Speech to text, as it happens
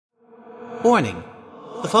Warning.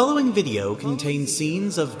 The following video contains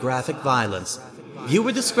scenes of graphic violence.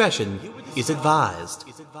 Viewer discretion is advised.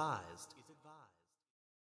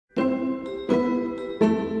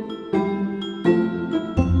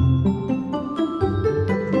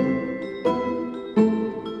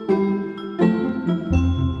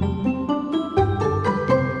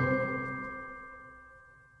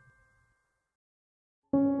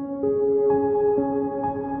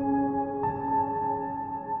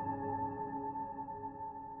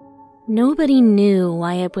 Nobody knew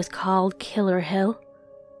why it was called Killer Hill.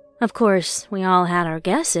 Of course, we all had our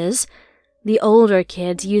guesses. The older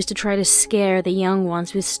kids used to try to scare the young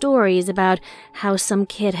ones with stories about how some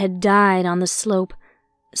kid had died on the slope.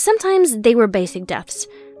 Sometimes they were basic deaths,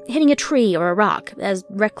 hitting a tree or a rock, as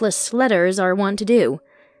reckless sledders are wont to do.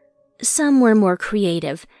 Some were more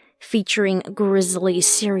creative, featuring grisly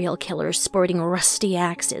serial killers sporting rusty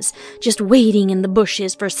axes, just waiting in the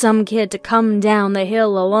bushes for some kid to come down the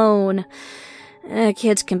hill alone.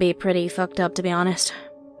 Kids can be pretty fucked up, to be honest.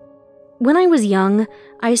 When I was young,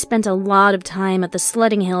 I spent a lot of time at the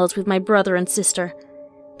sledding hills with my brother and sister.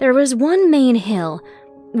 There was one main hill.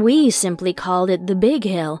 We simply called it the Big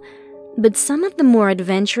Hill, but some of the more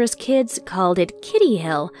adventurous kids called it Kitty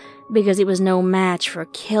Hill because it was no match for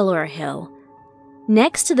Killer Hill.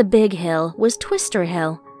 Next to the Big Hill was Twister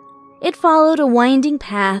Hill. It followed a winding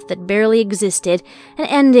path that barely existed and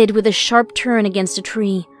ended with a sharp turn against a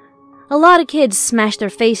tree. A lot of kids smashed their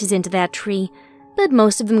faces into that tree, but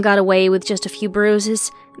most of them got away with just a few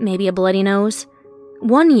bruises, maybe a bloody nose.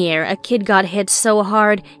 One year, a kid got hit so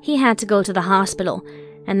hard he had to go to the hospital,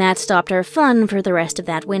 and that stopped our fun for the rest of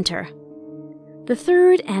that winter. The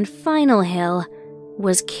third and final hill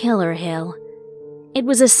was Killer Hill. It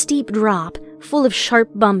was a steep drop, full of sharp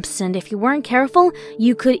bumps, and if you weren't careful,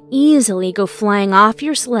 you could easily go flying off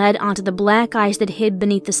your sled onto the black ice that hid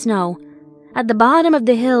beneath the snow. At the bottom of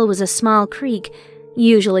the hill was a small creek.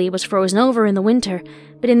 Usually it was frozen over in the winter,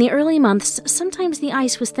 but in the early months, sometimes the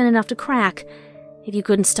ice was thin enough to crack. If you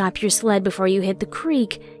couldn't stop your sled before you hit the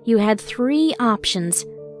creek, you had 3 options.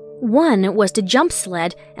 One was to jump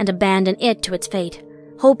sled and abandon it to its fate,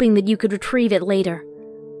 hoping that you could retrieve it later.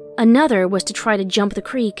 Another was to try to jump the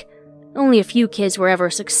creek. Only a few kids were ever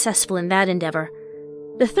successful in that endeavor.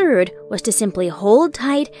 The third was to simply hold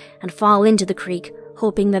tight and fall into the creek,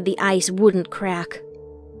 hoping that the ice wouldn't crack.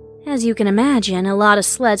 As you can imagine, a lot of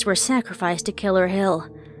sleds were sacrificed to Killer Hill.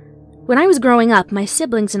 When I was growing up, my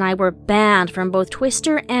siblings and I were banned from both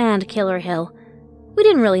Twister and Killer Hill. We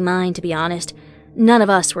didn't really mind, to be honest. None of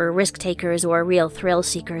us were risk-takers or real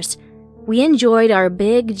thrill-seekers. We enjoyed our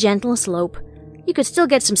big, gentle slope. You could still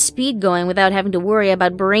get some speed going without having to worry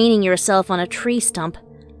about braining yourself on a tree stump.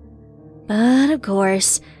 But, of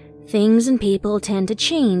course, things and people tend to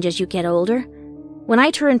change as you get older. When I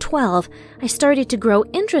turned 12, I started to grow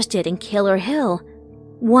interested in Killer Hill.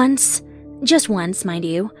 Once, just once, mind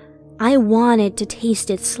you, I wanted to taste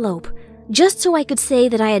its slope, just so I could say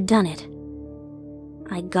that I had done it.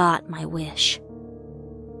 I got my wish.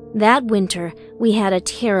 That winter, we had a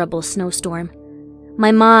terrible snowstorm.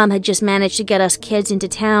 My mom had just managed to get us kids into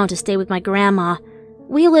town to stay with my grandma.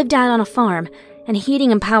 We lived out on a farm, and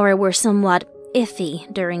heating and power were somewhat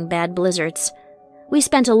iffy during bad blizzards. We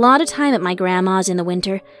spent a lot of time at my grandma's in the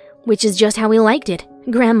winter, which is just how we liked it.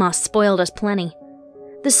 Grandma spoiled us plenty.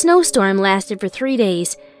 The snowstorm lasted for 3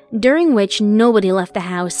 days, during which nobody left the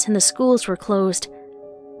house and the schools were closed.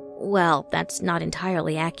 Well, that's not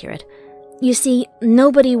entirely accurate. You see,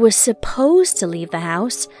 nobody was supposed to leave the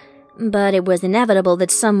house, but it was inevitable that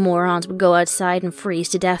some morons would go outside and freeze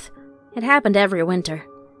to death. It happened every winter.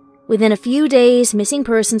 Within a few days, missing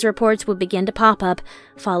persons reports would begin to pop up,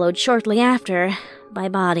 followed shortly after by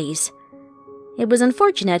bodies. It was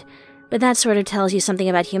unfortunate, but that sort of tells you something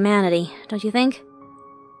about humanity, don't you think?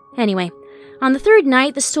 Anyway, on the third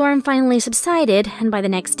night, the storm finally subsided, and by the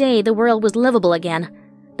next day, the world was livable again.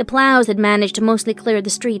 The plows had managed to mostly clear the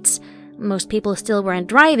streets. Most people still weren't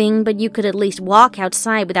driving, but you could at least walk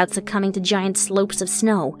outside without succumbing to giant slopes of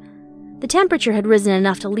snow. The temperature had risen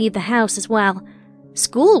enough to leave the house as well.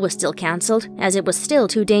 School was still cancelled, as it was still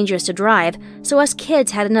too dangerous to drive, so us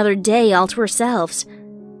kids had another day all to ourselves.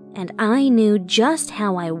 And I knew just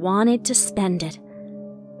how I wanted to spend it.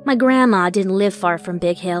 My grandma didn't live far from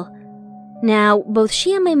Big Hill. Now, both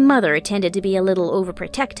she and my mother tended to be a little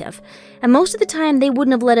overprotective, and most of the time they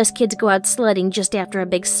wouldn't have let us kids go out sledding just after a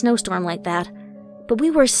big snowstorm like that. But we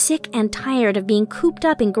were sick and tired of being cooped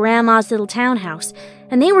up in Grandma's little townhouse,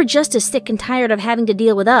 and they were just as sick and tired of having to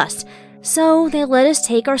deal with us, so they let us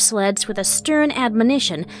take our sleds with a stern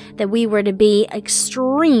admonition that we were to be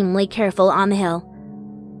extremely careful on the hill.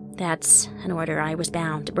 That's an order I was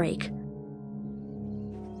bound to break.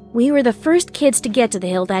 We were the first kids to get to the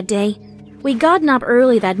hill that day. We'd gotten up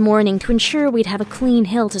early that morning to ensure we'd have a clean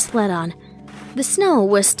hill to sled on. The snow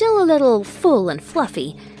was still a little full and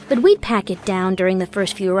fluffy, but we'd pack it down during the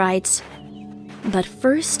first few rides. But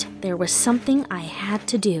first, there was something I had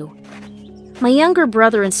to do. My younger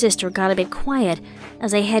brother and sister got a bit quiet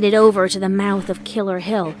as I headed over to the mouth of Killer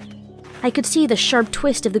Hill. I could see the sharp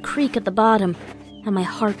twist of the creek at the bottom, and my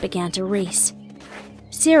heart began to race.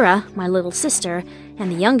 Sarah, my little sister,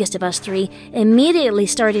 and the youngest of us three, immediately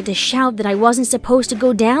started to shout that I wasn't supposed to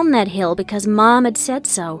go down that hill because Mom had said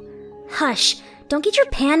so. Hush! Don't get your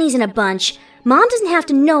panties in a bunch. Mom doesn't have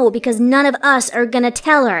to know because none of us are gonna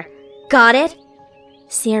tell her. Got it?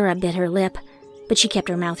 Sarah bit her lip, but she kept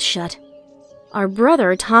her mouth shut. Our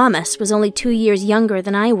brother, Thomas, was only 2 years younger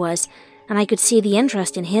than I was, and I could see the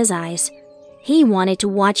interest in his eyes. He wanted to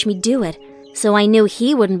watch me do it, so I knew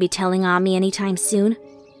he wouldn't be telling on me anytime soon.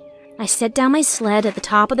 I set down my sled at the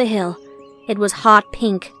top of the hill. It was hot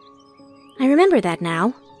pink. I remember that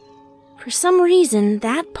now. For some reason,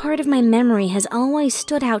 that part of my memory has always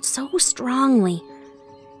stood out so strongly.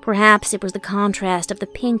 Perhaps it was the contrast of the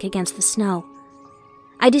pink against the snow.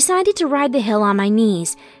 I decided to ride the hill on my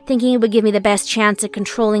knees, thinking it would give me the best chance at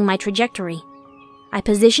controlling my trajectory. I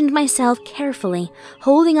positioned myself carefully,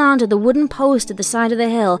 holding on to the wooden post at the side of the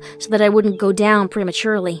hill so that I wouldn't go down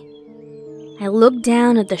prematurely. I looked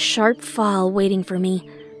down at the sharp fall waiting for me,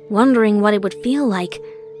 wondering what it would feel like,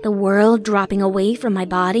 the world dropping away from my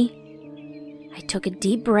body. I took a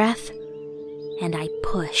deep breath, and I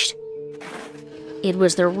pushed. It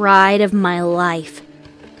was the ride of my life.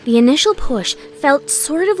 The initial push felt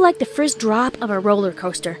sort of like the first drop of a roller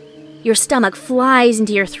coaster. Your stomach flies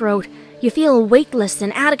into your throat. You feel weightless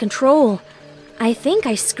and out of control. I think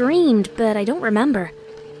I screamed, but I don't remember.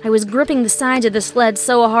 I was gripping the sides of the sled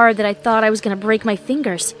so hard that I thought I was going to break my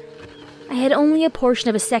fingers. I had only a portion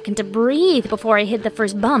of a second to breathe before I hit the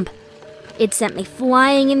first bump. It sent me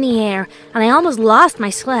flying in the air, and I almost lost my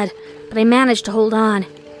sled, but I managed to hold on.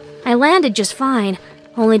 I landed just fine,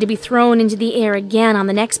 only to be thrown into the air again on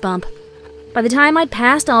the next bump. By the time I'd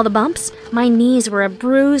passed all the bumps, my knees were a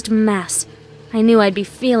bruised mess. I knew I'd be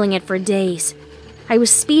feeling it for days. I was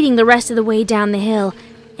speeding the rest of the way down the hill,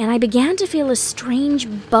 and I began to feel a strange,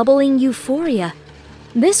 bubbling euphoria.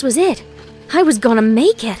 This was it. I was gonna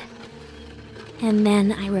make it. And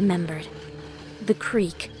then I remembered. The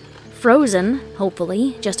creek. Frozen,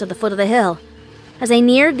 hopefully, just at the foot of the hill. As I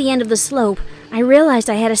neared the end of the slope, I realized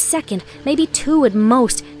I had a second, maybe 2 at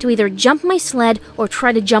most, to either jump my sled or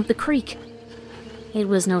try to jump the creek. It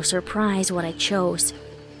was no surprise what I chose.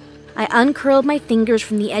 I uncurled my fingers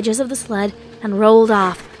from the edges of the sled and rolled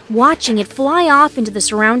off, watching it fly off into the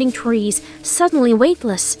surrounding trees, suddenly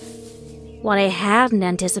weightless. What I hadn't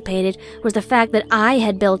anticipated was the fact that I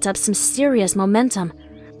had built up some serious momentum.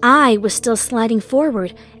 I was still sliding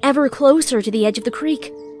forward, ever closer to the edge of the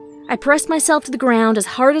creek. I pressed myself to the ground as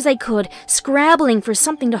hard as I could, scrabbling for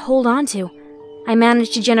something to hold on to. I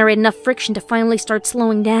managed to generate enough friction to finally start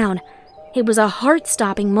slowing down. It was a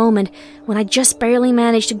heart-stopping moment when I just barely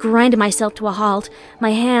managed to grind myself to a halt,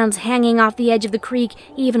 my hands hanging off the edge of the creek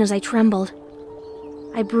even as I trembled.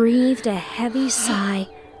 I breathed a heavy sigh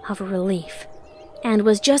of relief, and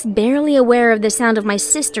was just barely aware of the sound of my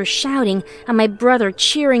sister shouting and my brother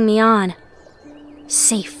cheering me on.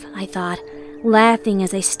 Safe, I thought, laughing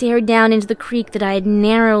as I stared down into the creek that I had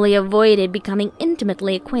narrowly avoided becoming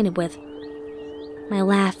intimately acquainted with. My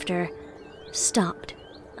laughter stopped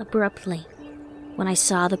abruptly when I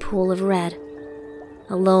saw the pool of red,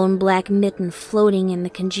 a lone black mitten floating in the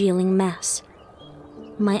congealing mess.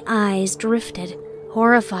 My eyes drifted,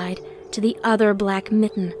 horrified, to the other black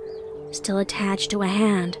mitten, still attached to a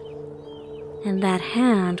hand, and that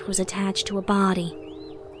hand was attached to a body,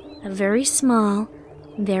 a very small,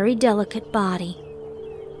 very delicate body,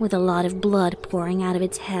 with a lot of blood pouring out of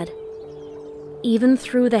its head. Even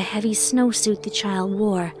through the heavy snowsuit the child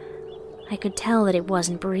wore, I could tell that it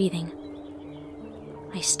wasn't breathing.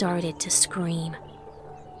 I started to scream.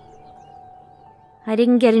 I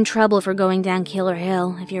didn't get in trouble for going down Killer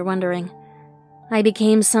Hill, if you're wondering. I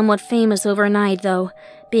became somewhat famous overnight, though,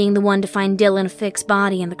 being the one to find Dylan Fick's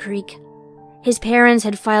body in the creek. His parents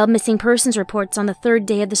had filed missing persons reports on the 3rd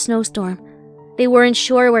day of the snowstorm. They weren't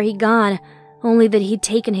sure where he'd gone, only that he'd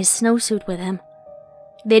taken his snowsuit with him.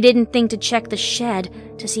 They didn't think to check the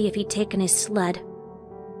shed to see if he'd taken his sled.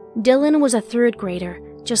 Dylan was a 3rd grader,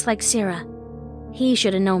 just like Sarah. He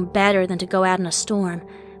should have known better than to go out in a storm,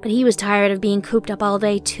 but he was tired of being cooped up all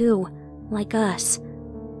day too, like us.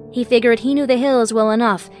 He figured he knew the hills well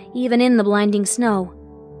enough, even in the blinding snow.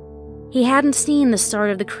 He hadn't seen the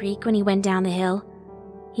start of the creek when he went down the hill.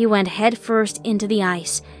 He went headfirst into the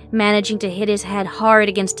ice, managing to hit his head hard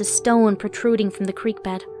against a stone protruding from the creek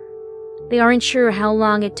bed. They aren't sure how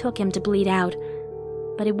long it took him to bleed out,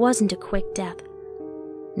 but it wasn't a quick death.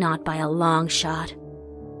 Not by a long shot.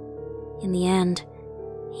 In the end,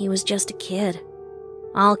 he was just a kid.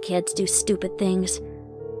 All kids do stupid things.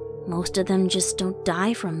 Most of them just don't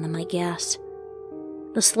die from them, I guess.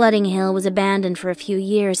 The sledding hill was abandoned for a few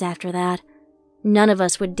years after that. None of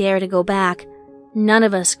us would dare to go back. None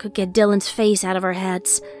of us could get Dylan's face out of our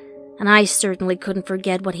heads. And I certainly couldn't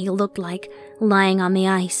forget what he looked like, lying on the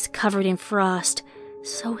ice, covered in frost,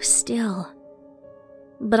 so still.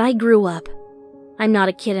 But I grew up. I'm not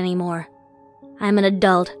a kid anymore. I'm an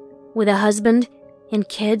adult, with a husband, and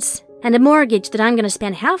kids, and a mortgage that I'm gonna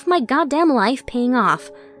spend half my goddamn life paying off.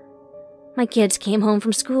 My kids came home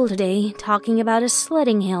from school today, talking about a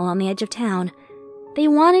sledding hill on the edge of town. They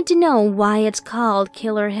wanted to know why it's called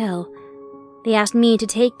Killer Hill. They asked me to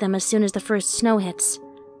take them as soon as the first snow hits.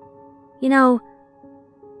 You know,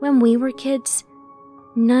 when we were kids,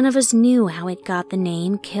 none of us knew how it got the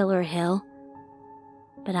name Killer Hill.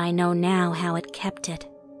 But I know now how it kept it.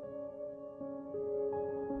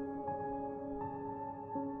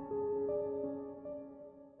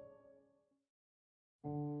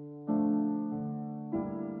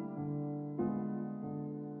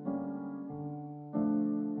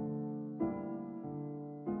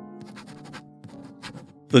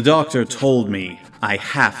 The doctor told me I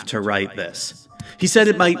have to write this. He said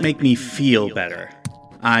it might make me feel better.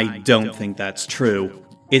 I don't think that's true.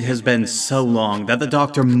 It has been so long that the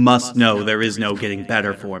doctor must know there is no getting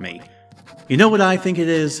better for me. You know what I think it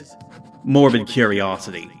is? Morbid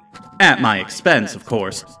curiosity. At my expense, of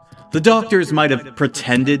course. The doctors might have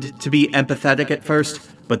pretended to be empathetic at first,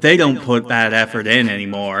 but they don't put that effort in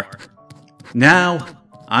anymore. Now,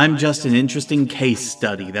 I'm just an interesting case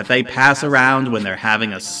study that they pass around when they're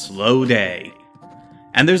having a slow day.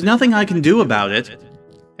 And there's nothing I can do about it,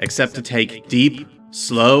 except to take deep,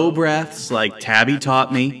 slow breaths like Tabby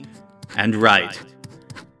taught me, and write.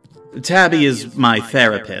 Tabby is my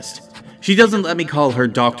therapist. She doesn't let me call her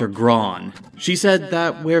Dr. Grawn. She said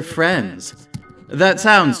that we're friends. That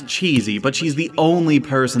sounds cheesy, but she's the only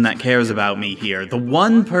person that cares about me here. The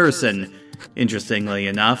one person, interestingly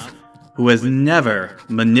enough, who has never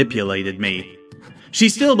manipulated me. She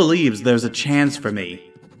still believes there's a chance for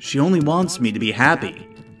me. She only wants me to be happy.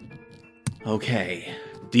 Okay,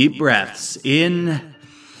 deep breaths in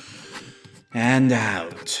and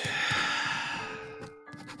out.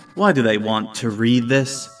 Why do they want to read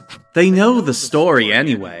this? They know the story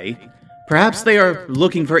anyway. Perhaps they are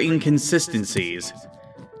looking for inconsistencies.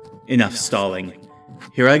 Enough stalling.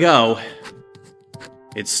 Here I go.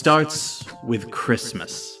 It starts with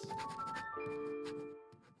Christmas.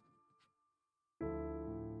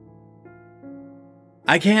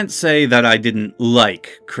 I can't say that I didn't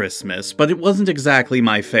like Christmas, but it wasn't exactly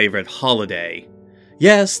my favorite holiday.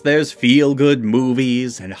 Yes, there's feel-good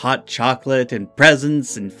movies, and hot chocolate, and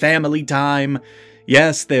presents, and family time.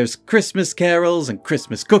 Yes, there's Christmas carols, and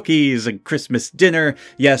Christmas cookies, and Christmas dinner.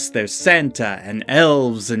 Yes, there's Santa, and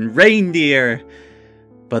elves, and reindeer.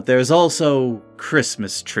 But there's also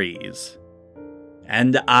Christmas trees.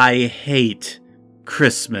 And I hate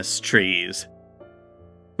Christmas trees.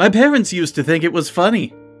 My parents used to think it was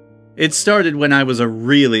funny. It started when I was a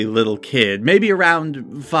really little kid, maybe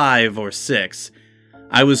around 5 or 6.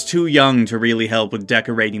 I was too young to really help with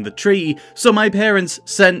decorating the tree, so my parents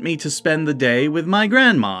sent me to spend the day with my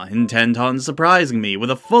grandma, intent on surprising me with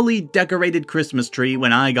a fully decorated Christmas tree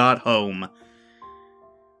when I got home.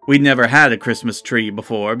 We'd never had a Christmas tree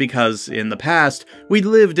before because, in the past, we'd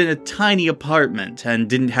lived in a tiny apartment and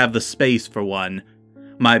didn't have the space for one.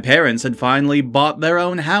 My parents had finally bought their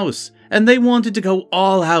own house, and they wanted to go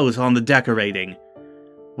all out on the decorating.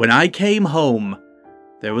 When I came home,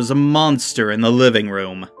 there was a monster in the living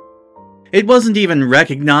room. It wasn't even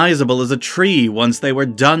recognizable as a tree once they were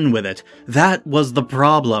done with it. That was the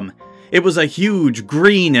problem. It was a huge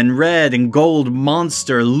green and red and gold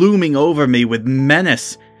monster looming over me with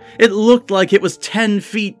menace. It looked like it was 10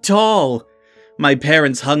 feet tall. My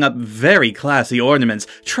parents hung up very classy ornaments,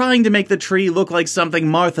 trying to make the tree look like something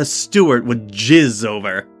Martha Stewart would jizz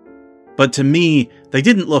over. But to me, they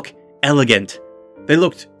didn't look elegant. They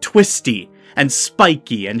looked twisty and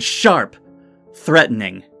spiky and sharp,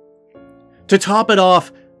 threatening. To top it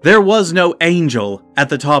off, there was no angel at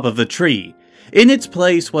the top of the tree. In its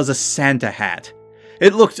place was a Santa hat.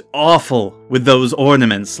 It looked awful with those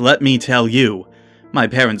ornaments, let me tell you. My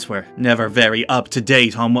parents were never very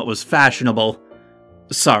up-to-date on what was fashionable.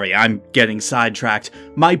 Sorry, I'm getting sidetracked.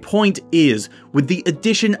 My point is, with the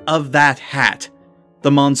addition of that hat,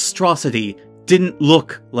 the monstrosity didn't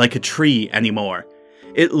look like a tree anymore.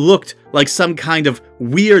 It looked like some kind of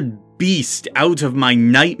weird beast out of my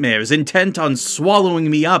nightmares, intent on swallowing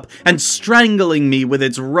me up and strangling me with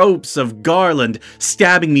its ropes of garland,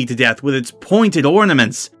 stabbing me to death with its pointed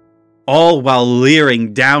ornaments. All while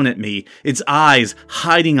leering down at me, its eyes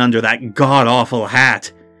hiding under that god-awful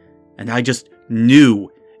hat. And I just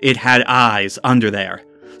knew it had eyes under there.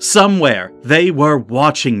 Somewhere they were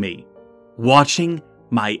watching me. Watching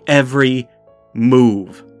my every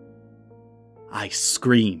move. I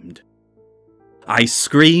screamed. I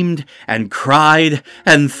screamed and cried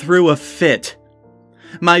and threw a fit.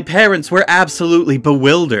 My parents were absolutely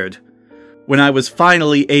bewildered. When I was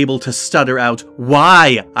finally able to stutter out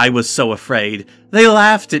why I was so afraid, they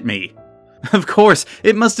laughed at me. Of course,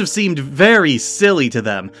 it must have seemed very silly to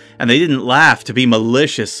them, and they didn't laugh to be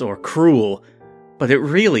malicious or cruel, but it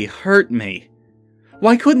really hurt me.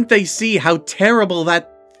 Why couldn't they see how terrible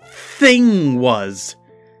that thing was?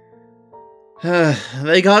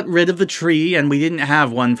 They got rid of the tree, and we didn't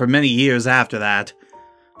have one for many years after that.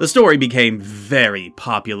 The story became very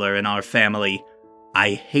popular in our family.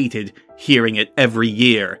 I hated hearing it every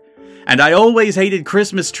year. And I always hated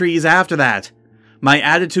Christmas trees after that. My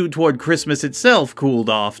attitude toward Christmas itself cooled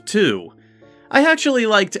off, too. I actually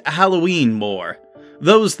liked Halloween more.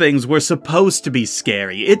 Those things were supposed to be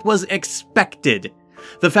scary. It was expected.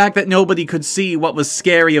 The fact that nobody could see what was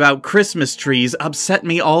scary about Christmas trees upset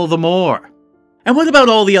me all the more. And what about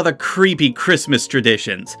all the other creepy Christmas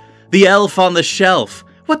traditions? The elf on the shelf.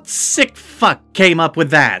 What sick fuck came up with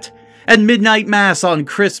that? And midnight mass on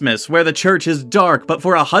Christmas, where the church is dark but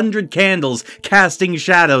for 100 candles casting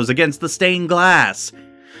shadows against the stained glass.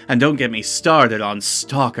 And don't get me started on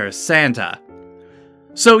Stalker Santa.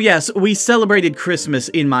 So yes, we celebrated Christmas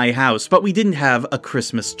in my house, but we didn't have a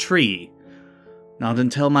Christmas tree. Not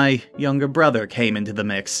until my younger brother came into the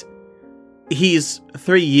mix. He's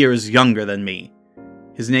 3 years younger than me.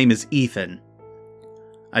 His name is Ethan.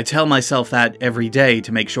 I tell myself that every day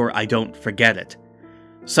to make sure I don't forget it.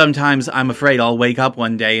 Sometimes I'm afraid I'll wake up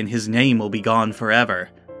one day and his name will be gone forever.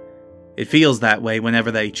 It feels that way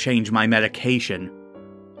whenever they change my medication.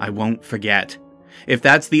 I won't forget. If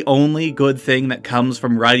that's the only good thing that comes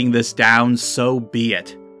from writing this down, so be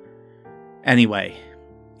it. Anyway,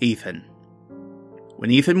 Ethan.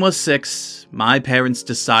 When Ethan was 6, my parents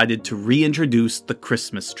decided to reintroduce the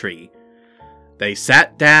Christmas tree. They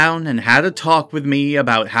sat down and had a talk with me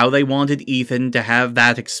about how they wanted Ethan to have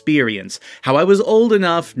that experience, how I was old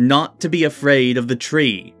enough not to be afraid of the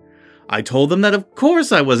tree. I told them that of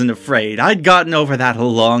course I wasn't afraid, I'd gotten over that a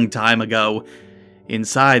long time ago.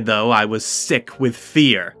 Inside, though, I was sick with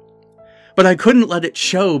fear. But I couldn't let it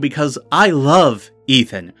show because I love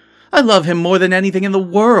Ethan. I love him more than anything in the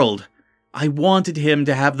world. I wanted him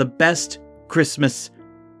to have the best Christmas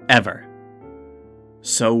ever.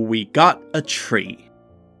 So we got a tree.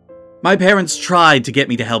 My parents tried to get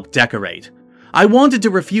me to help decorate. I wanted to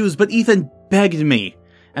refuse, but Ethan begged me,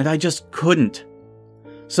 and I just couldn't.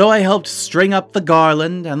 So I helped string up the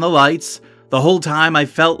garland and the lights. The whole time I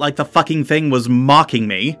felt like the fucking thing was mocking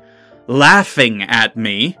me, laughing at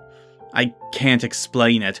me. I can't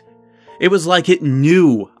explain it. It was like it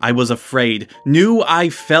knew I was afraid, knew I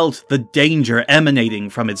felt the danger emanating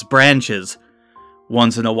from its branches.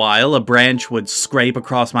 Once in a while, a branch would scrape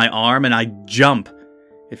across my arm and I'd jump.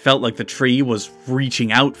 It felt like the tree was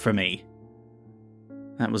reaching out for me.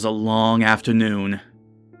 That was a long afternoon.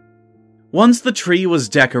 Once the tree was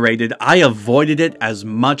decorated, I avoided it as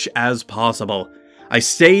much as possible. I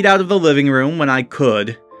stayed out of the living room when I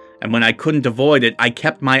could, and when I couldn't avoid it, I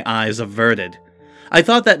kept my eyes averted. I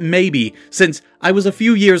thought that maybe, since I was a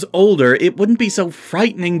few years older, it wouldn't be so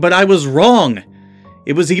frightening, but I was wrong.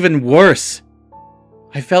 It was even worse.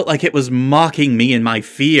 I felt like it was mocking me in my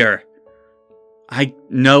fear. I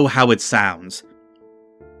know how it sounds.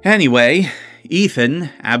 Anyway, Ethan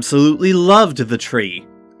absolutely loved the tree.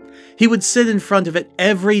 He would sit in front of it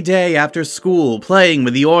every day after school, playing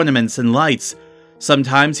with the ornaments and lights.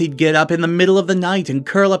 Sometimes he'd get up in the middle of the night and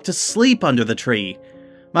curl up to sleep under the tree.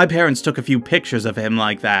 My parents took a few pictures of him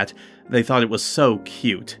like that. They thought it was so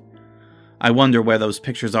cute. I wonder where those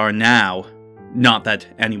pictures are now. Not that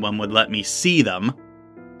anyone would let me see them.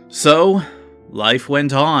 So, life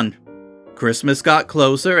went on. Christmas got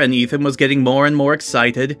closer and Ethan was getting more and more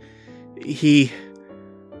excited. He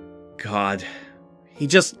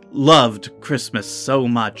just loved Christmas so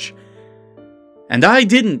much. And I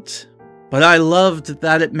didn't, but I loved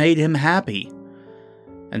that it made him happy.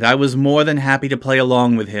 And I was more than happy to play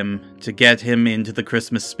along with him to get him into the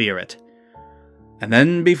Christmas spirit. And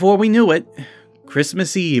then, before we knew it,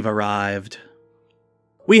 Christmas Eve arrived.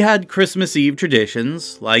 We had Christmas Eve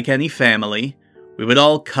traditions, like any family. We would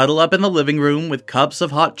all cuddle up in the living room with cups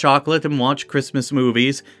of hot chocolate and watch Christmas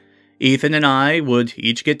movies. Ethan and I would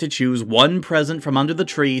each get to choose one present from under the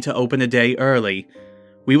tree to open a day early.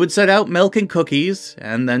 We would set out milk and cookies,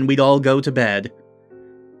 and then we'd all go to bed.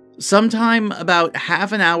 Sometime about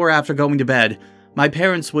half an hour after going to bed, my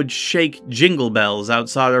parents would shake jingle bells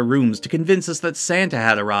outside our rooms to convince us that Santa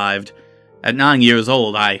had arrived. At 9 years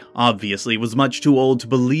old, I obviously was much too old to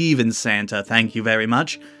believe in Santa, thank you very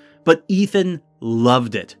much, but Ethan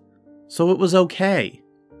loved it, so it was okay.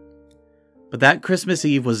 But that Christmas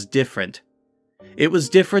Eve was different. It was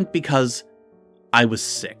different because I was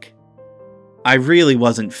sick. I really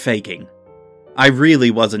wasn't faking.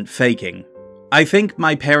 I think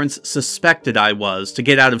my parents suspected I was to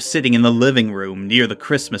get out of sitting in the living room near the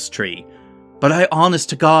Christmas tree, but I honest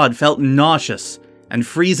to God felt nauseous and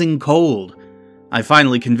freezing cold. I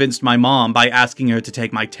finally convinced my mom by asking her to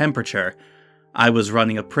take my temperature. I was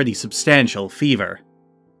running a pretty substantial fever.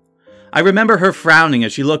 I remember her frowning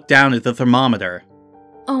as she looked down at the thermometer.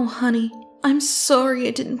 "Oh, honey, I'm sorry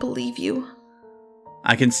I didn't believe you."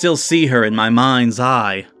 I can still see her in my mind's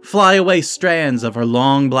eye, flyaway strands of her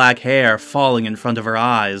long black hair falling in front of her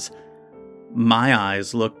eyes. My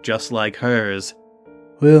eyes looked just like hers.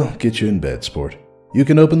 "We'll get you in bed, sport. You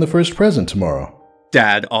can open the first present tomorrow,"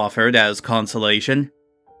 Dad offered as consolation.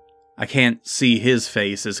 I can't see his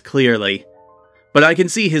face as clearly, but I can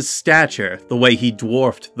see his stature, the way he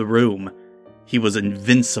dwarfed the room. He was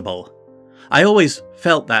invincible. I always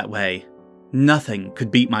felt that way. Nothing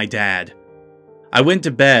could beat my dad. I went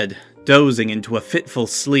to bed, dozing into a fitful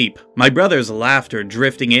sleep, my brother's laughter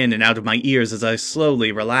drifting in and out of my ears as I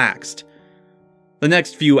slowly relaxed. The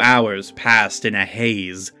next few hours passed in a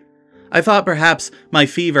haze. I thought perhaps my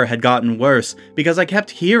fever had gotten worse because I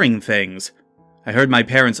kept hearing things. I heard my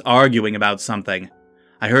parents arguing about something.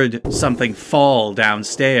 I heard something fall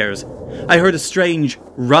downstairs. I heard a strange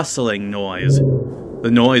rustling noise.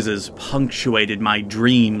 The noises punctuated my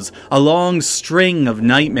dreams, a long string of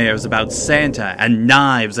nightmares about Santa and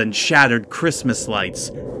knives and shattered Christmas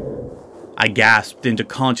lights. I gasped into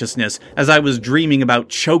consciousness as I was dreaming about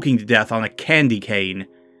choking to death on a candy cane.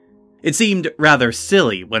 It seemed rather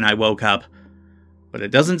silly when I woke up, but it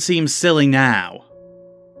doesn't seem silly now.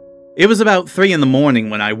 It was about 3 in the morning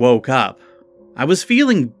when I woke up. I was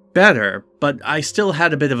feeling better, but I still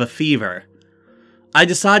had a bit of a fever. I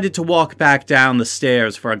decided to walk back down the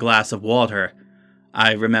stairs for a glass of water.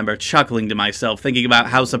 I remember chuckling to myself, thinking about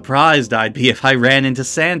how surprised I'd be if I ran into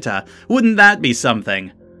Santa. Wouldn't that be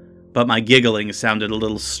something? But my giggling sounded a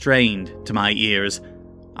little strained to my ears.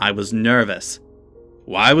 I was nervous.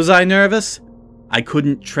 Why was I nervous? I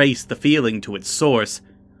couldn't trace the feeling to its source.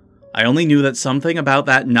 I only knew that something about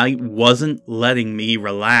that night wasn't letting me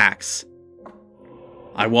relax.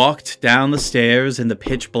 I walked down the stairs in the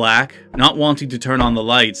pitch black, not wanting to turn on the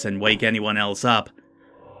lights and wake anyone else up.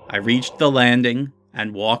 I reached the landing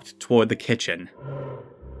and walked toward the kitchen.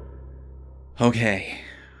 Okay,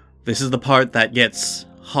 this is the part that gets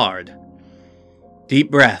hard.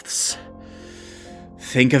 Deep breaths.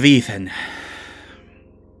 Think of Ethan.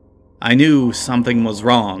 I knew something was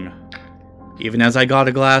wrong. Even as I got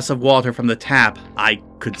a glass of water from the tap, I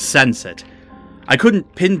could sense it. I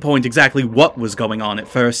couldn't pinpoint exactly what was going on at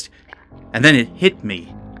first, and then it hit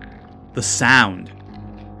me. The sound.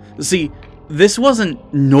 See, this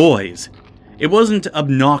wasn't noise. It wasn't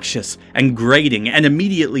obnoxious and grating and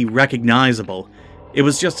immediately recognizable. It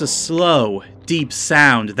was just a slow, deep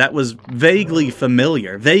sound that was vaguely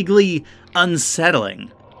familiar, vaguely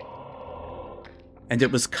unsettling. And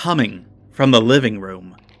it was coming from the living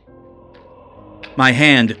room. My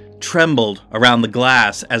hand trembled around the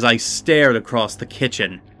glass as I stared across the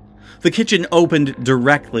kitchen. The kitchen opened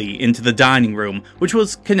directly into the dining room, which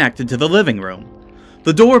was connected to the living room.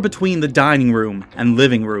 The door between the dining room and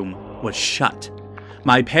living room was shut.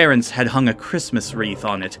 My parents had hung a Christmas wreath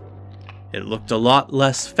on it. It looked a lot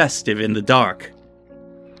less festive in the dark.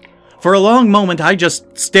 For a long moment I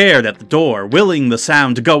just stared at the door, willing the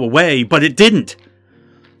sound to go away, but it didn't.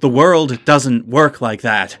 The world doesn't work like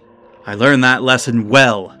that. I learned that lesson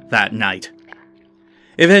well that night.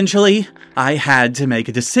 Eventually, I had to make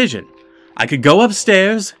a decision. I could go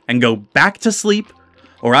upstairs and go back to sleep,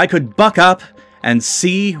 or I could buck up and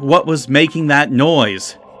see what was making that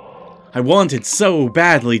noise. I wanted so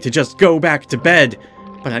badly to just go back to bed,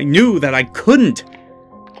 but I knew that I couldn't.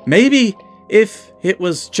 Maybe if it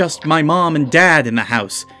was just my mom and dad in the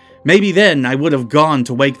house, maybe then I would have gone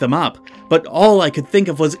to wake them up. But all I could think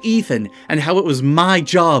of was Ethan and how it was my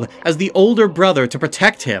job as the older brother to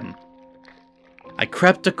protect him. I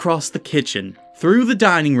crept across the kitchen, through the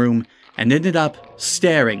dining room, and ended up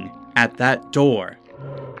staring at that door.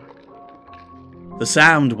 The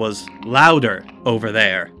sound was louder over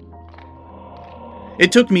there.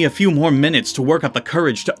 It took me a few more minutes to work up the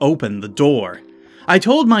courage to open the door. I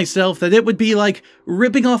told myself that it would be like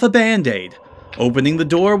ripping off a band-aid. Opening the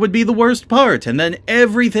door would be the worst part, and then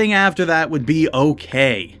everything after that would be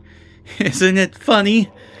okay. Isn't it funny?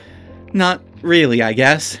 Not really, I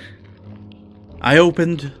guess. I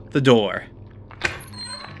opened the door.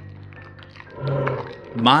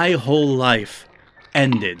 My whole life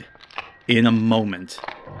ended in a moment.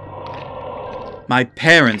 My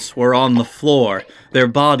parents were on the floor, their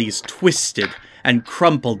bodies twisted and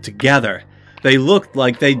crumpled together. They looked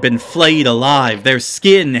like they'd been flayed alive, their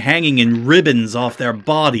skin hanging in ribbons off their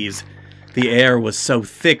bodies. The air was so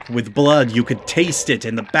thick with blood you could taste it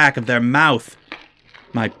in the back of their mouth.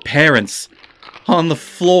 My parents on the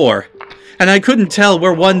floor, and I couldn't tell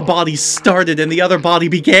where one body started and the other body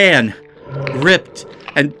began. Ripped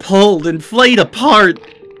and pulled and flayed apart.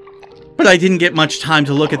 But I didn't get much time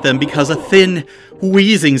to look at them because a thin,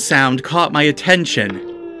 wheezing sound caught my attention.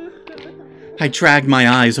 I dragged my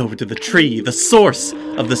eyes over to the tree, the source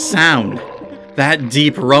of the sound. That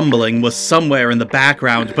deep rumbling was somewhere in the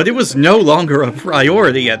background, but it was no longer a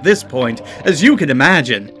priority at this point, as you can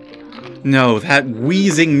imagine. No, that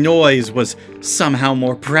wheezing noise was somehow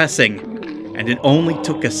more pressing, and it only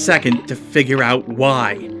took a second to figure out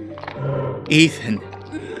why. Ethan.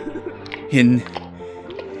 In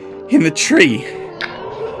the tree.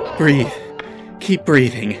 Breathe. Keep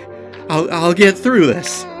breathing. I'll get through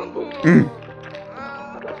this.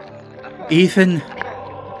 Ethan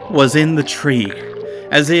was in the tree,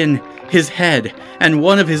 as in his head and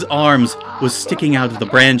one of his arms was sticking out of the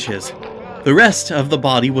branches. The rest of the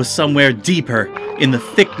body was somewhere deeper in the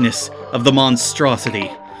thickness of the monstrosity.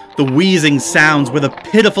 The wheezing sounds were the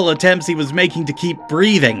pitiful attempts he was making to keep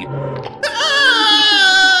breathing.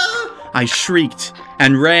 I shrieked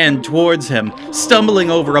and ran towards him, stumbling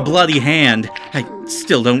over a bloody hand. I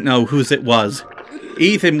still don't know whose it was.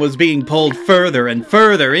 Ethan was being pulled further and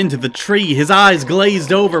further into the tree, his eyes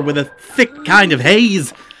glazed over with a thick kind of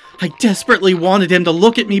haze. I desperately wanted him to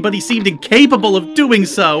look at me, but he seemed incapable of doing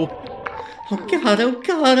so. Oh God,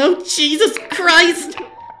 oh Jesus Christ!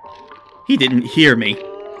 He didn't hear me.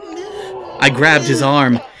 I grabbed his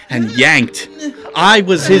arm and yanked. I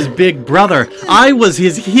was his big brother. I was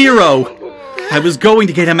his hero. I was going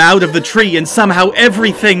to get him out of the tree and somehow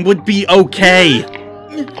everything would be okay.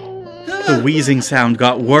 The wheezing sound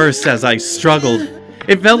got worse as I struggled.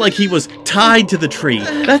 It felt like he was tied to the tree.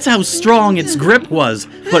 That's how strong its grip was.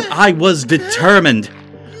 But I was determined.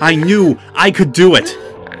 I knew I could do it.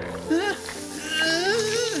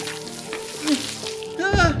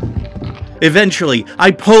 Eventually,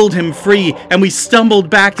 I pulled him free and we stumbled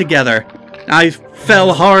back together. I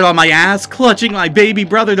fell hard on my ass, clutching my baby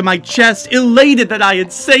brother to my chest, elated that I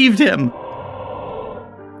had saved him.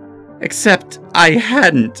 Except I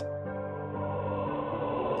hadn't.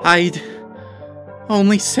 I'd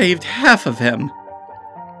only saved half of him.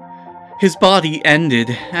 His body ended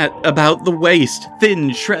at about the waist,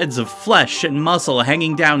 thin shreds of flesh and muscle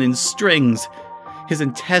hanging down in strings. His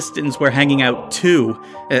intestines were hanging out too,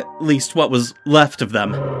 at least what was left of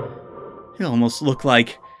them. It almost looked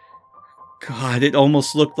like... God, it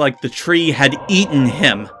almost looked like the tree had eaten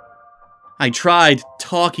him. I tried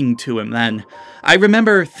talking to him then. I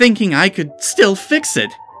remember thinking I could still fix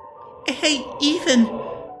it. Hey, Ethan.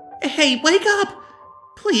 Hey, wake up!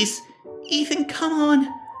 Please, Ethan, come on.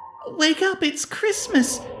 Wake up, it's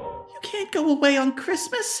Christmas. You can't go away on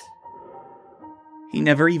Christmas. He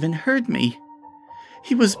never even heard me.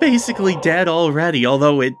 He was basically dead already,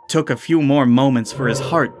 although it took a few more moments for his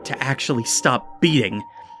heart to actually stop beating.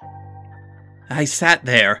 I sat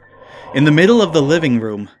there, in the middle of the living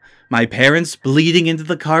room, my parents bleeding into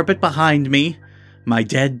the carpet behind me, my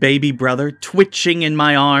dead baby brother twitching in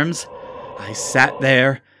my arms. I sat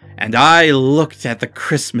there, and I looked at the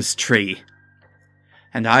Christmas tree.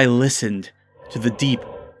 And I listened to the deep,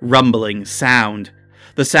 rumbling sound.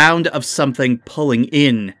 The sound of something pulling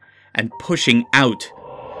in and pushing out.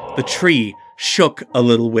 The tree shook a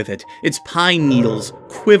little with it, its pine needles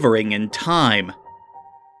quivering in time.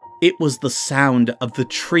 It was the sound of the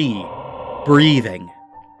tree breathing.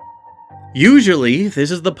 Usually,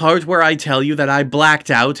 this is the part where I tell you that I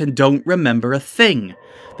blacked out and don't remember a thing.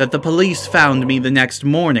 That the police found me the next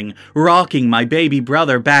morning, rocking my baby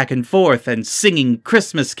brother back and forth and singing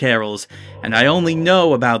Christmas carols, and I only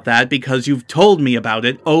know about that because you've told me about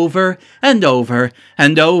it over and over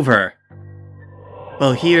and over.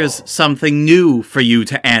 Well, here's something new for you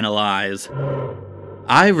to analyze.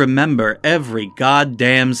 I remember every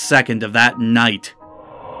goddamn second of that night.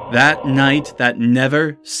 That night that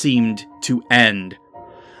never seemed to end.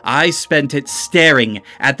 I spent it staring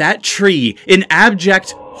at that tree in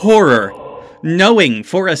abject horror, knowing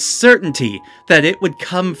for a certainty that it would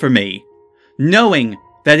come for me, knowing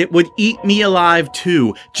that it would eat me alive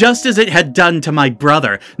too, just as it had done to my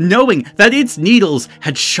brother, knowing that its needles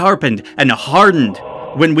had sharpened and hardened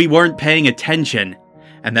when we weren't paying attention,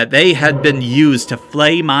 and that they had been used to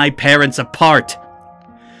flay my parents apart.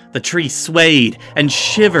 The tree swayed and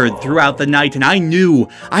shivered throughout the night, and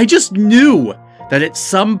I just knew, that at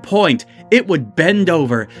some point it would bend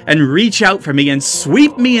over and reach out for me and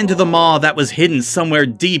sweep me into the maw that was hidden somewhere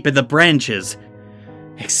deep in the branches.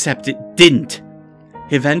 Except it didn't.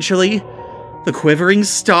 Eventually, the quivering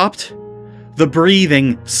stopped, the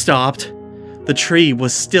breathing stopped. The tree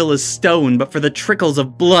was still as stone, but for the trickles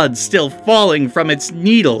of blood still falling from its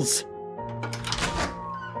needles.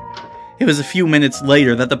 It was a few minutes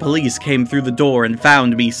later that the police came through the door and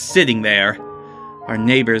found me sitting there. Our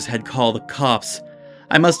neighbors had called the cops.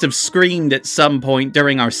 I must have screamed at some point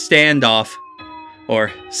during our standoff.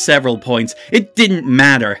 Or several points. It didn't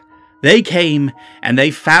matter. They came, and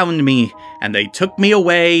they found me, and they took me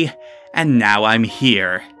away, and now I'm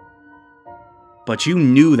here. But you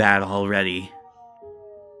knew that already.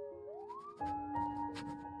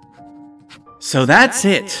 So that's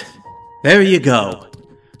it. There you go.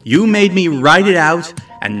 You made me write it out,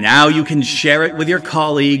 and now you can share it with your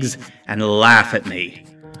colleagues and laugh at me.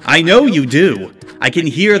 I know you do. I can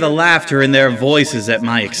hear the laughter in their voices at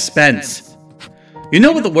my expense. You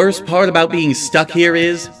know what the worst part about being stuck here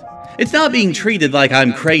is? It's not being treated like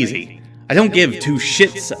I'm crazy. I don't give two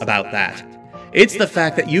shits about that. It's the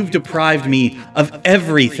fact that you've deprived me of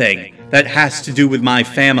everything that has to do with my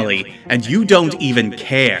family, and you don't even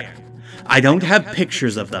care. I don't have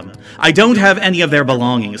pictures of them. I don't have any of their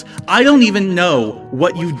belongings. I don't even know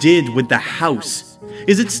what you did with the house.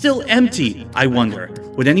 Is it still empty, I wonder?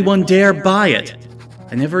 Would anyone dare buy it?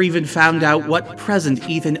 I never even found out what present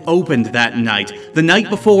Ethan opened that night. The night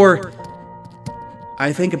before...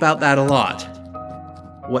 I think about that a lot.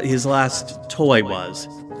 What his last toy was.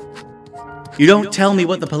 You don't tell me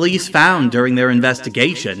what the police found during their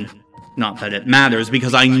investigation. Not that it matters,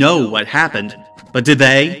 because I know what happened. But did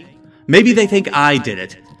they? Maybe they think I did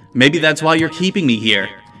it. Maybe that's why you're keeping me here.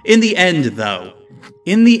 In the end, though.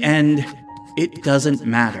 In the end, it doesn't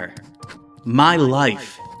matter. My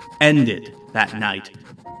life ended that night.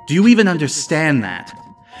 Do you even understand that?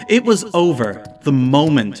 It was over the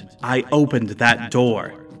moment I opened that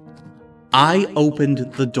door. I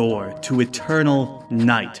opened the door to eternal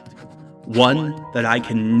night. One that I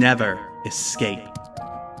can never escape.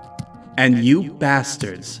 And you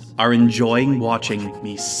bastards are enjoying watching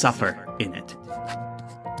me suffer in it.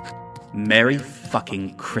 Merry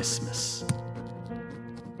fucking Christmas.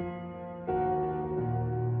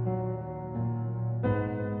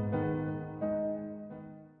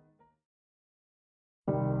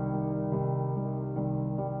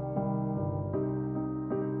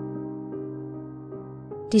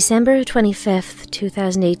 December 25th,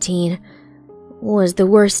 2018 was the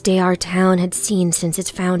worst day our town had seen since its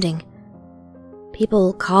founding.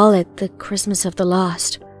 People call it the Christmas of the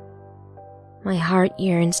Lost. My heart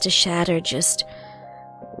yearns to shatter just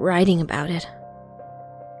writing about it.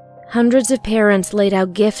 Hundreds of parents laid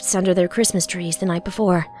out gifts under their Christmas trees the night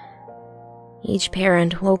before. Each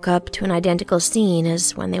parent woke up to an identical scene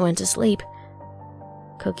as when they went to sleep.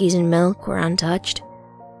 Cookies and milk were untouched.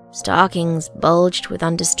 Stockings bulged with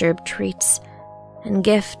undisturbed treats, and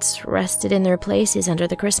gifts rested in their places under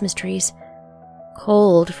the Christmas trees,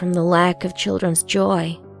 cold from the lack of children's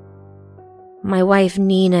joy. My wife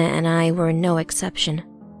Nina and I were no exception.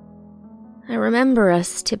 I remember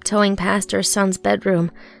us tiptoeing past our son's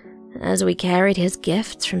bedroom as we carried his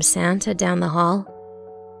gifts from Santa down the hall.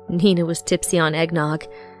 Nina was tipsy on eggnog,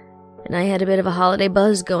 and I had a bit of a holiday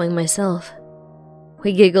buzz going myself.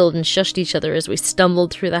 We giggled and shushed each other as we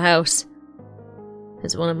stumbled through the house.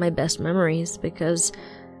 It's one of my best memories because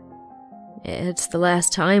it's the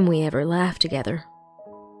last time we ever laughed together.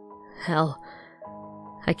 Hell,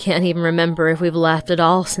 I can't even remember if we've laughed at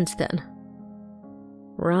all since then.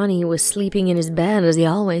 Ronnie was sleeping in his bed as he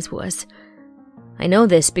always was. I know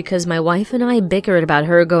this because my wife and I bickered about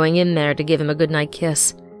her going in there to give him a goodnight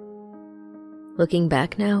kiss. Looking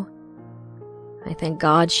back now, I thank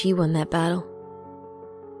God she won that battle.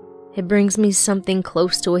 It brings me something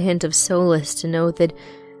close to a hint of solace to know that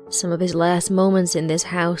some of his last moments in this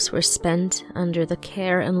house were spent under the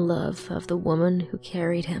care and love of the woman who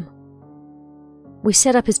carried him. We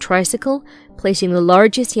set up his tricycle, placing the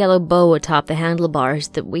largest yellow bow atop the handlebars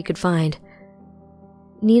that we could find.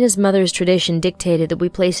 Nina's mother's tradition dictated that we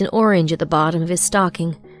place an orange at the bottom of his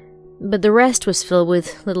stocking, but the rest was filled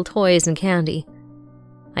with little toys and candy.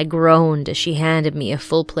 I groaned as she handed me a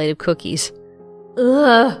full plate of cookies.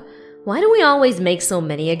 Ugh, why do we always make so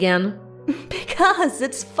many again? Because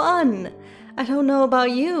it's fun. I don't know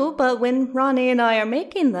about you, but when Ronnie and I are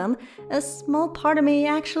making them, a small part of me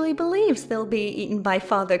actually believes they'll be eaten by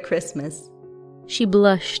Father Christmas. She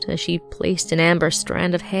blushed as she placed an amber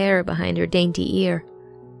strand of hair behind her dainty ear.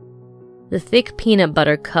 The thick peanut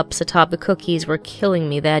butter cups atop the cookies were killing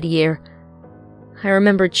me that year. I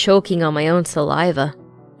remember choking on my own saliva,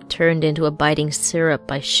 turned into a biting syrup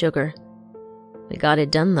by sugar. We got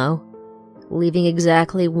it done, though, leaving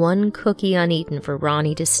exactly one cookie uneaten for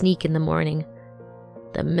Ronnie to sneak in the morning.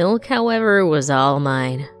 The milk, however, was all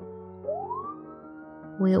mine.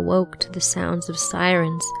 We awoke to the sounds of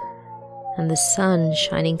sirens and the sun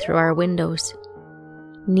shining through our windows.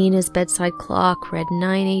 Nina's bedside clock read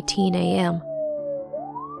 9:18 a.m.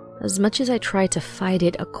 As much as I tried to fight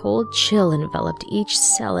it, a cold chill enveloped each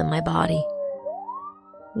cell in my body.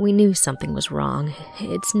 We knew something was wrong.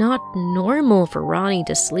 It's not normal for Ronnie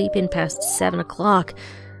to sleep in past 7 o'clock,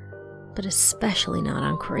 but especially not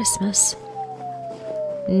on Christmas.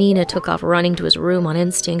 Nina took off running to his room on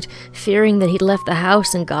instinct, fearing that he'd left the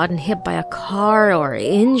house and gotten hit by a car or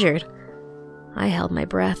injured. I held my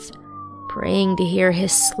breath, praying to hear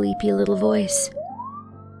his sleepy little voice.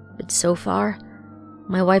 But so far,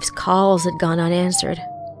 my wife's calls had gone unanswered.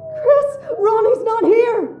 Chris, Ronnie's not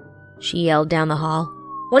here! She yelled down the hall.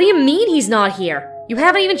 What do you mean he's not here? You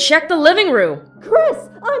haven't even checked the living room. Chris,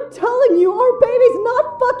 I'm telling you, our baby's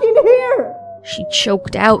not fucking here! She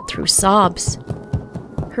choked out through sobs.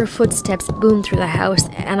 Her footsteps boomed through the house,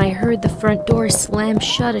 and I heard the front door slam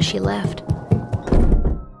shut as she left.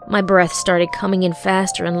 My breath started coming in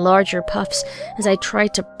faster and larger puffs as I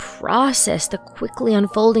tried to process the quickly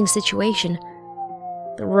unfolding situation.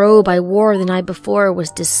 The robe I wore the night before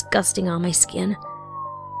was disgusting on my skin.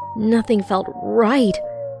 Nothing felt right.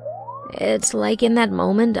 It's like in that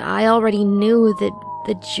moment I already knew that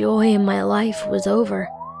the joy in my life was over.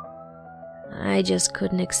 I just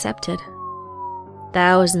couldn't accept it.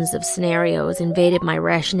 Thousands of scenarios invaded my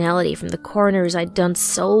rationality from the corners I'd done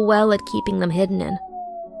so well at keeping them hidden in.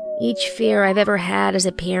 Each fear I've ever had as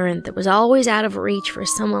a parent that was always out of reach for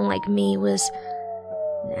someone like me was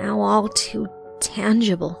now all too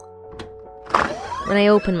tangible. When I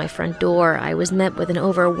opened my front door, I was met with an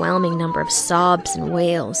overwhelming number of sobs and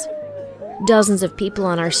wails. Dozens of people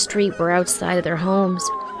on our street were outside of their homes.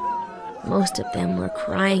 Most of them were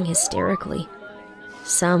crying hysterically.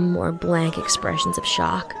 Some wore blank expressions of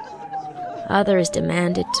shock. Others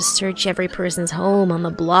demanded to search every person's home on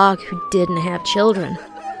the block who didn't have children.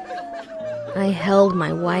 I held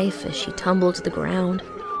my wife as she tumbled to the ground.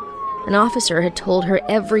 An officer had told her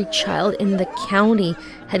every child in the county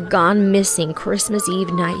had gone missing Christmas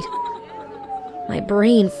Eve night. My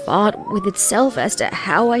brain fought with itself as to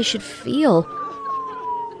how I should feel.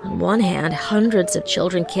 On one hand, hundreds of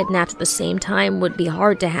children kidnapped at the same time would be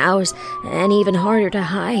hard to house and even harder to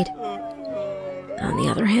hide. On the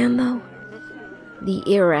other hand, though, the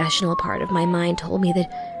irrational part of my mind told me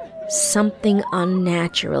that something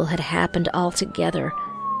unnatural had happened altogether,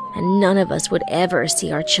 and none of us would ever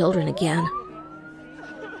see our children again.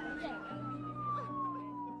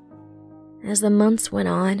 As the months went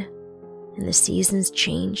on, and the seasons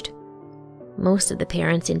changed, most of the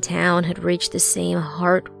parents in town had reached the same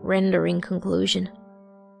heart-rending conclusion.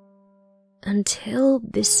 Until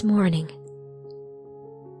this morning.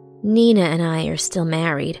 Nina and I are still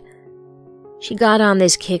married. She got on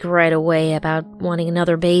this kick right away about wanting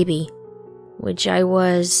another baby, which I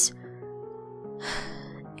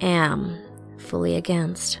am fully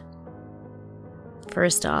against.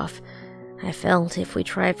 First off, I felt if we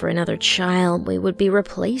tried for another child, we would be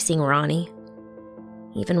replacing Ronnie.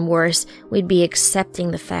 Even worse, we'd be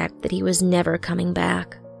accepting the fact that he was never coming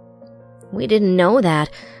back. We didn't know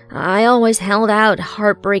that. I always held out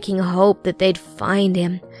heartbreaking hope that they'd find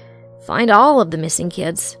him, find all of the missing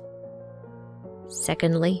kids.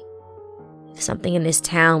 Secondly, if something in this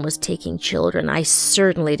town was taking children, I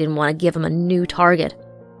certainly didn't want to give him a new target.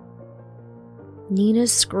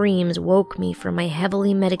 Nina's screams woke me from my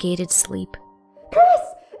heavily medicated sleep. Chris,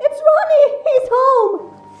 it's Ronnie! He's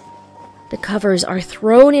home! The covers are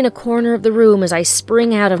thrown in a corner of the room as I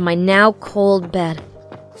spring out of my now cold bed.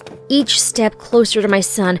 Each step closer to my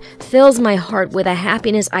son fills my heart with a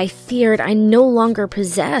happiness I feared I no longer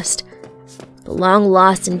possessed. The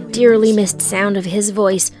long-lost and dearly missed sound of his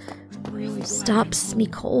voice stops me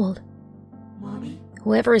cold.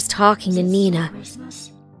 Whoever is talking to Nina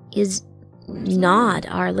is not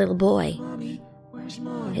our little boy.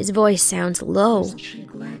 His voice sounds low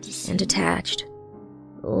and detached,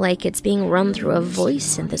 like it's being run through a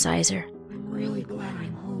voice synthesizer.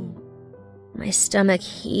 My stomach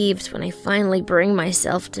heaves when I finally bring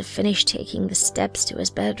myself to finish taking the steps to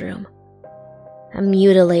his bedroom. A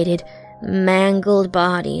mutilated, mangled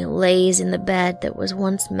body lays in the bed that was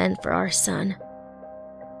once meant for our son.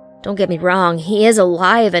 Don't get me wrong, he is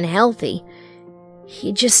alive and healthy.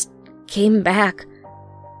 He just came back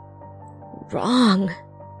wrong.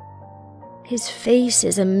 His face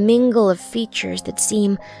is a mingle of features that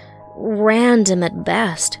seem random at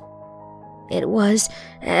best. It was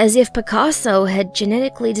as if Picasso had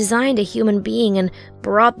genetically designed a human being and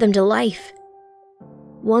brought them to life.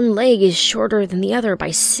 One leg is shorter than the other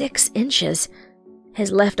by 6 inches.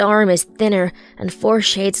 His left arm is thinner and 4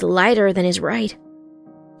 shades lighter than his right.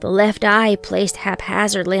 The left eye, placed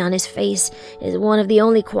haphazardly on his face, is one of the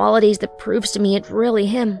only qualities that proves to me it's really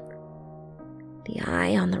him. The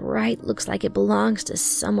eye on the right looks like it belongs to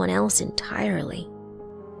someone else entirely.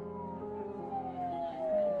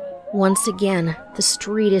 Once again, the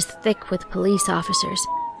street is thick with police officers,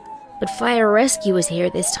 but fire rescue is here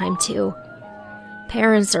this time too.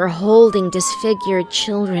 Parents are holding disfigured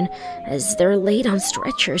children as they're laid on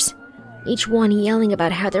stretchers, each one yelling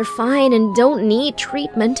about how they're fine and don't need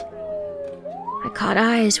treatment. I caught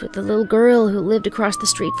eyes with the little girl who lived across the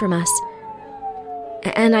street from us,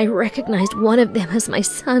 and I recognized one of them as my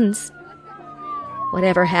son's.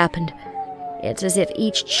 Whatever happened, it's as if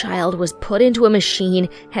each child was put into a machine,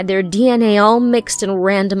 had their DNA all mixed and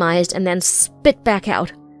randomized, and then spit back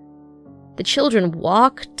out. The children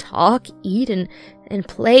walk, talk, eat, and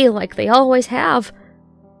play like they always have.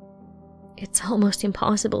 It's almost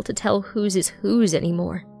impossible to tell whose is whose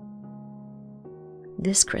anymore.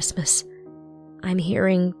 This Christmas, I'm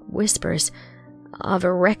hearing whispers of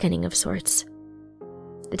a reckoning of sorts.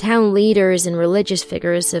 The town leaders and religious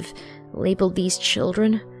figures have labeled these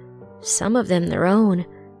children, some of them their own,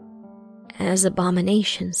 as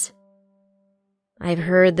abominations. I've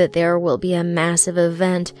heard that there will be a massive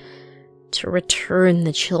event to return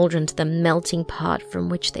the children to the melting pot from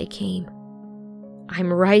which they came.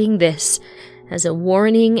 I'm writing this as a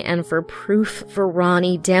warning and for proof for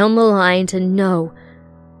Ronnie down the line to know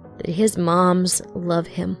that his moms love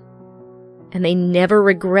him, and they never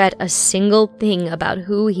regret a single thing about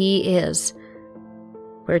who he is.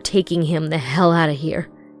 We're taking him the hell out of here.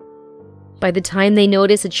 By the time they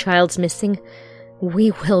notice a child's missing,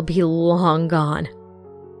 we will be long gone.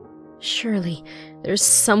 Surely there's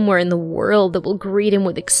somewhere in the world that will greet him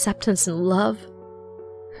with acceptance and love.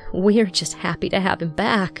 We're just happy to have him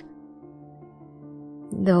back.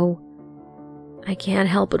 Though, I can't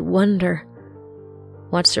help but wonder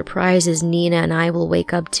what surprises Nina and I will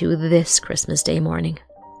wake up to this Christmas Day morning.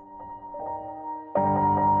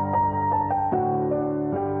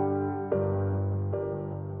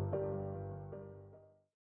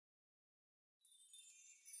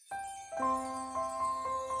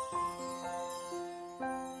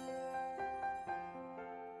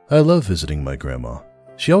 I love visiting my grandma.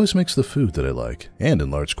 She always makes the food that I like, and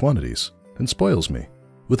in large quantities, and spoils me.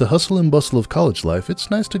 With the hustle and bustle of college life,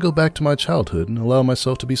 it's nice to go back to my childhood and allow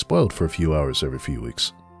myself to be spoiled for a few hours every few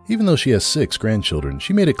weeks. Even though she has 6 grandchildren,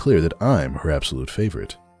 she made it clear that I'm her absolute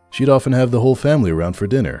favorite. She'd often have the whole family around for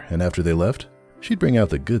dinner, and after they left, she'd bring out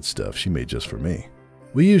the good stuff she made just for me.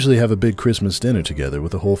 We usually have a big Christmas dinner together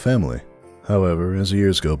with the whole family. However, as the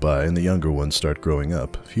years go by and the younger ones start growing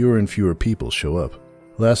up, fewer and fewer people show up.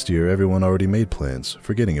 Last year, everyone already made plans,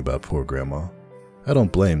 forgetting about poor Grandma. I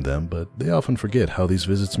don't blame them, but they often forget how these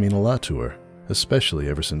visits mean a lot to her, especially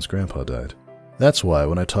ever since Grandpa died. That's why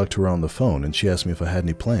when I talked to her on the phone and she asked me if I had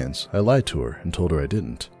any plans, I lied to her and told her I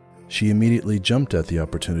didn't. She immediately jumped at the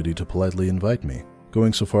opportunity to politely invite me,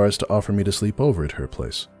 going so far as to offer me to sleep over at her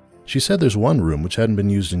place. She said there's one room which hadn't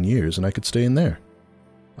been used in years and I could stay in there.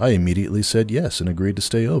 I immediately said yes and agreed to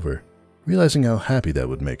stay over, realizing how happy that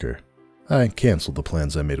would make her. I canceled the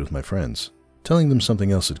plans I made with my friends, telling them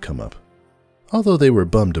something else had come up. Although they were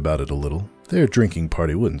bummed about it a little, their drinking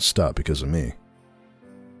party wouldn't stop because of me.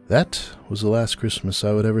 That was the last Christmas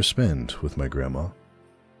I would ever spend with my grandma.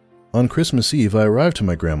 On Christmas Eve, I arrived to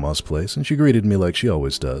my grandma's place and she greeted me like she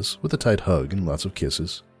always does, with a tight hug and lots of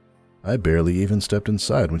kisses. I barely even stepped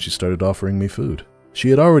inside when she started offering me food.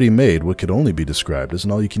 She had already made what could only be described as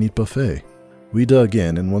an all-you-can-eat buffet. We dug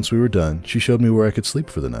in, and once we were done, she showed me where I could sleep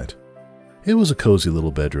for the night. It was a cozy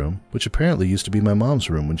little bedroom, which apparently used to be my mom's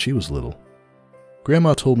room when she was little.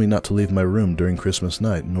 Grandma told me not to leave my room during Christmas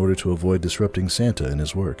night in order to avoid disrupting Santa in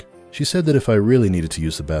his work. She said that if I really needed to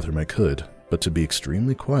use the bathroom I could, but to be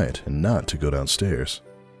extremely quiet and not to go downstairs.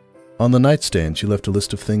 On the nightstand, she left a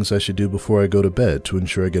list of things I should do before I go to bed to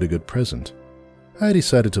ensure I get a good present. I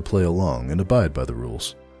decided to play along and abide by the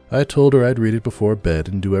rules. I told her I'd read it before bed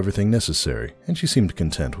and do everything necessary, and she seemed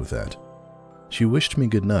content with that. She wished me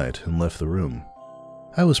good night and left the room.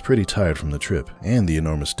 I was pretty tired from the trip and the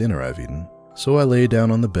enormous dinner I've eaten, so I lay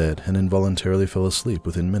down on the bed and involuntarily fell asleep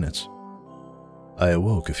within minutes. I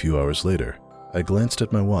awoke a few hours later. I glanced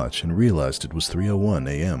at my watch and realized it was 3:01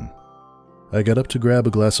 a.m. I got up to grab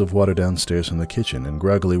a glass of water downstairs in the kitchen and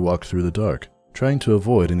groggily walked through the dark, trying to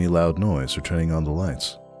avoid any loud noise or turning on the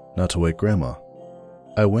lights, not to wake Grandma.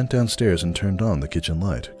 I went downstairs and turned on the kitchen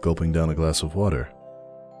light, gulping down a glass of water.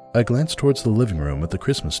 I glanced towards the living room at the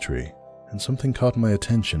Christmas tree, and something caught my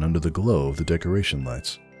attention under the glow of the decoration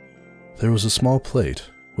lights. There was a small plate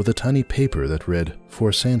with a tiny paper that read,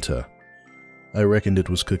 "For Santa." I reckoned it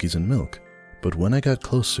was cookies and milk, but when I got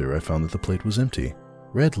closer I found that the plate was empty.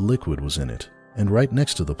 Red liquid was in it, and right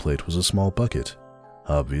next to the plate was a small bucket.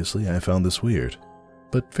 Obviously, I found this weird,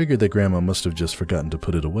 but figured that Grandma must have just forgotten to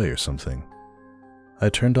put it away or something. I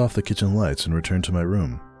turned off the kitchen lights and returned to my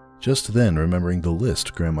room, just then remembering the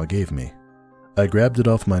list Grandma gave me. I grabbed it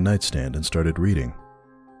off my nightstand and started reading.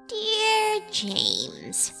 Dear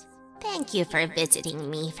James, thank you for visiting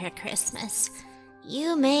me for Christmas.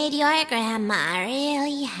 You made your grandma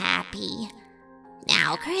really happy.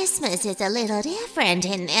 Now, Christmas is a little different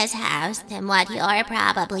in this house than what you're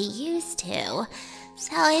probably used to,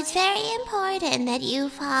 so it's very important that you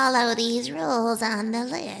follow these rules on the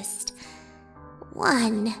list.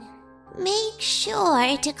 1. Make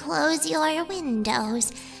sure to close your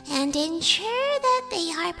windows and ensure that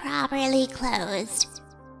they are properly closed.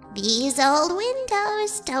 These old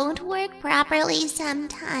windows don't work properly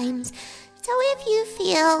sometimes, so if you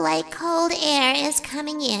feel like cold air is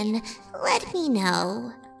coming in, let me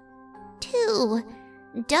know. 2.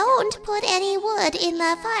 Don't put any wood in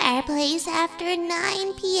the fireplace after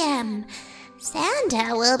 9 p.m.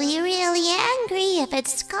 Santa will be really angry if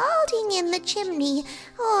it's scalding in the chimney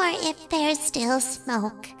or if there's still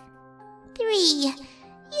smoke. 3.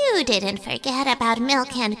 You didn't forget about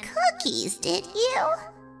milk and cookies, did you?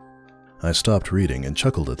 I stopped reading and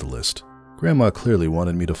chuckled at the list. Grandma clearly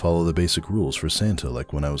wanted me to follow the basic rules for Santa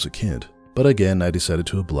like when I was a kid, but again I decided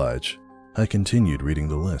to oblige. I continued reading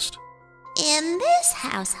the list. In this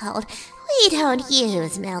household, we don't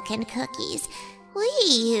use milk and cookies. We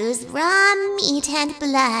use raw meat and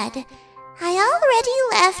blood. I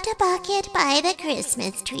already left a bucket by the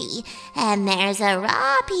Christmas tree, and there's a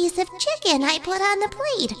raw piece of chicken I put on the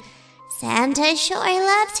plate. Santa sure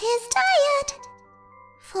loves his diet.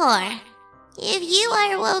 4. If you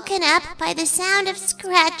are woken up by the sound of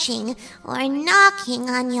scratching or knocking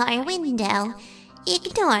on your window,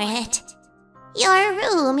 ignore it. Your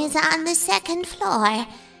room is on the 2nd floor.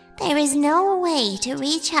 There is no way to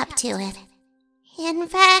reach up to it. In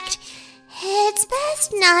fact, it's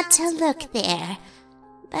best not to look there.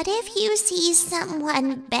 But if you see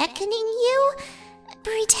someone beckoning you,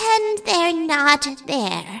 pretend they're not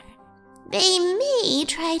there. They may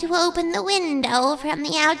try to open the window from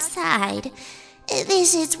the outside.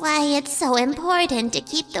 This is why it's so important to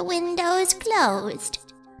keep the windows closed.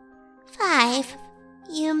 5.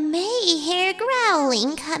 You may hear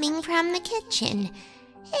growling coming from the kitchen.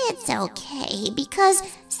 It's okay, because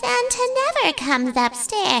Santa never comes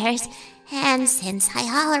upstairs, and since I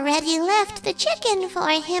already left the chicken for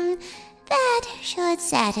him, that should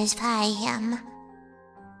satisfy him.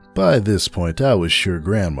 By this point, I was sure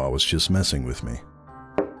Grandma was just messing with me.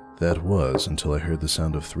 That was until I heard the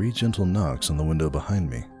sound of 3 gentle knocks on the window behind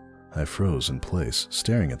me. I froze in place,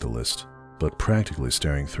 staring at the list, but practically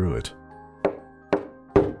staring through it.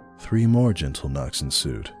 3 more gentle knocks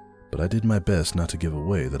ensued, but I did my best not to give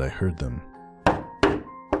away that I heard them.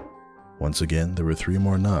 Once again, there were 3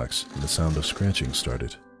 more knocks, and the sound of scratching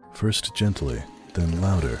started, first gently, then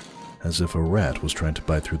louder, as if a rat was trying to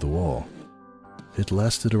bite through the wall. It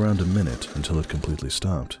lasted around a minute until it completely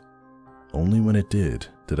stopped. Only when it did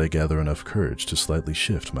I gather enough courage to slightly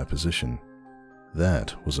shift my position.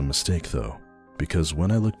 That was a mistake though, because when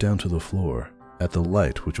I looked down to the floor, at the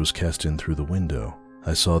light which was cast in through the window,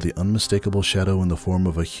 I saw the unmistakable shadow in the form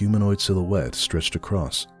of a humanoid silhouette stretched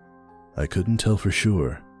across. I couldn't tell for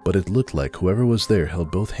sure, but it looked like whoever was there held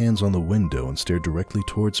both hands on the window and stared directly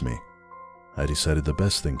towards me. I decided the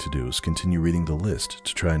best thing to do was continue reading the list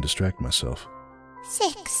to try and distract myself.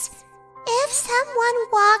 6. If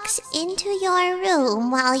someone walks into your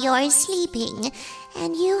room while you're sleeping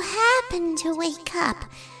and you happen to wake up,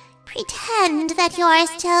 pretend that you're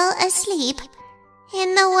still asleep.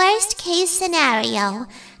 In the worst case scenario,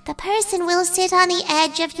 the person will sit on the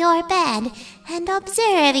edge of your bed and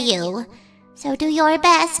observe you. So do your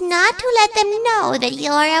best not to let them know that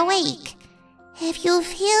you're awake. If you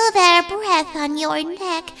feel their breath on your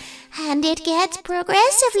neck and it gets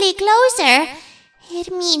progressively closer,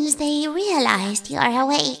 it means they realized you're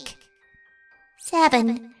awake.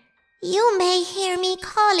 7. You may hear me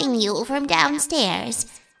calling you from downstairs.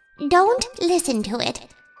 Don't listen to it.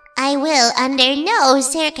 I will under no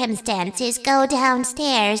circumstances go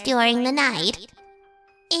downstairs during the night.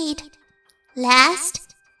 8.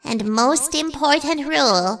 Last and most important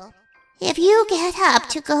rule. If you get up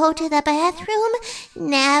to go to the bathroom,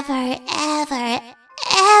 never, ever,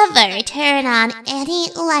 ever turn on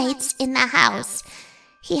any lights in the house.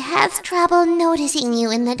 He has trouble noticing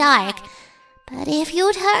you in the dark, but if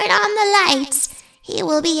you turn on the lights, he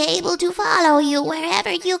will be able to follow you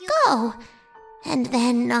wherever you go. And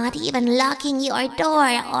then not even locking your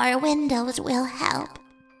door or windows will help.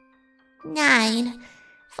 9.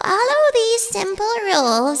 Follow these simple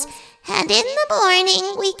rules, and in the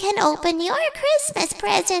morning we can open your Christmas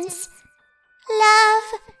presents.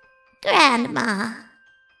 Love, Grandma.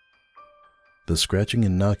 The scratching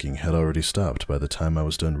and knocking had already stopped by the time I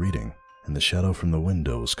was done reading, and the shadow from the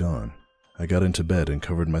window was gone. I got into bed and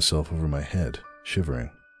covered myself over my head, shivering,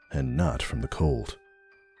 and not from the cold.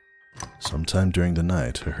 Sometime during the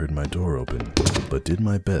night, I heard my door open, but did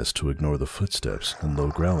my best to ignore the footsteps and low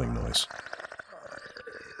growling noise.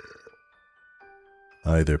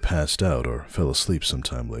 I either passed out or fell asleep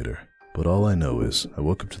sometime later, but all I know is I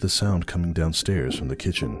woke up to the sound coming downstairs from the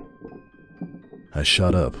kitchen. I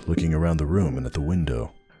shot up, looking around the room and at the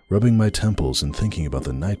window, rubbing my temples and thinking about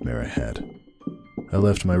the nightmare I had. I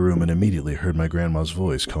left my room and immediately heard my grandma's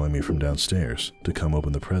voice calling me from downstairs to come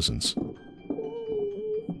open the presents.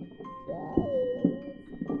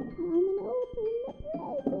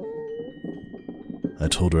 I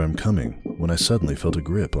told her I'm coming when I suddenly felt a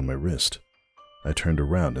grip on my wrist. I turned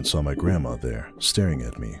around and saw my grandma there, staring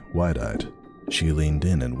at me, wide-eyed. She leaned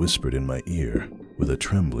in and whispered in my ear with a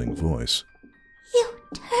trembling voice. You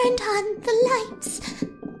turned on the lights,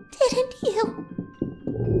 didn't you?